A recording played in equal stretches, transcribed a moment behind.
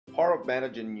part of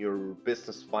managing your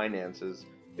business finances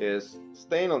is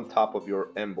staying on top of your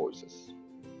invoices.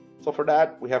 So for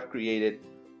that, we have created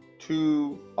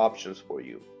two options for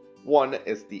you. One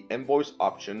is the invoice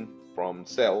option from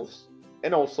sales,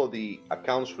 and also the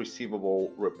accounts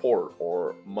receivable report,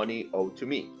 or money owed to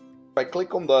me. If I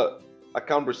click on the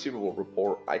account receivable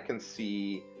report, I can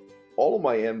see all of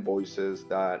my invoices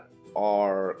that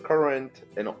are current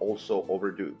and also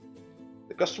overdue.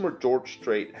 The customer George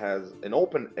Strait has an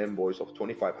open invoice of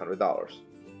 $2,500,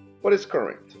 but it's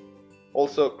current.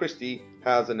 Also, Christy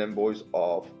has an invoice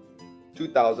of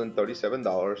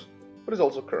 $2,037, but is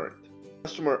also current.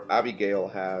 Customer Abigail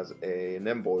has an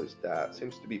invoice that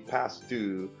seems to be past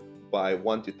due by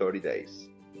 1 to 30 days.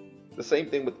 The same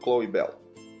thing with Chloe Bell.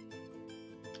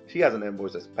 She has an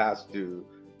invoice that's past due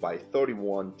by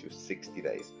 31 to 60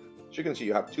 days. So you can see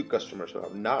you have two customers who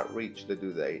have not reached the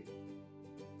due date,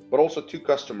 but also two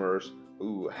customers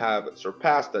who have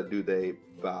surpassed that due date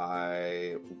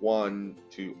by 1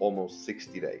 to almost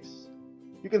 60 days.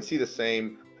 You can see the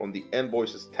same from the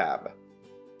Invoices tab.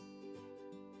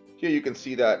 Here you can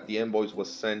see that the invoice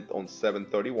was sent on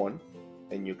 7/31,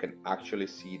 and you can actually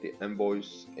see the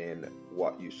invoice and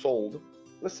what you sold.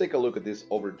 Let's take a look at this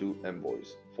overdue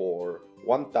invoice for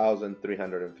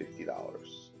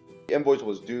 $1,350. The invoice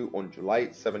was due on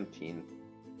July 17,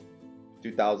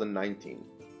 2019.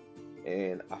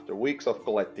 And after weeks of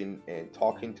collecting and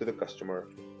talking to the customer,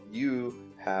 you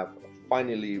have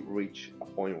finally reached a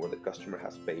point where the customer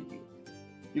has paid you.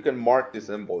 You can mark this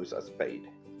invoice as paid.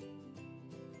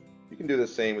 You can do the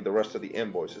same with the rest of the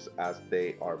invoices as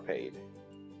they are paid.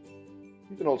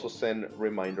 You can also send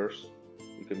reminders.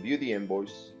 You can view the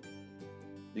invoice.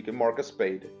 You can mark as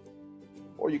paid,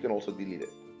 or you can also delete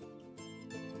it.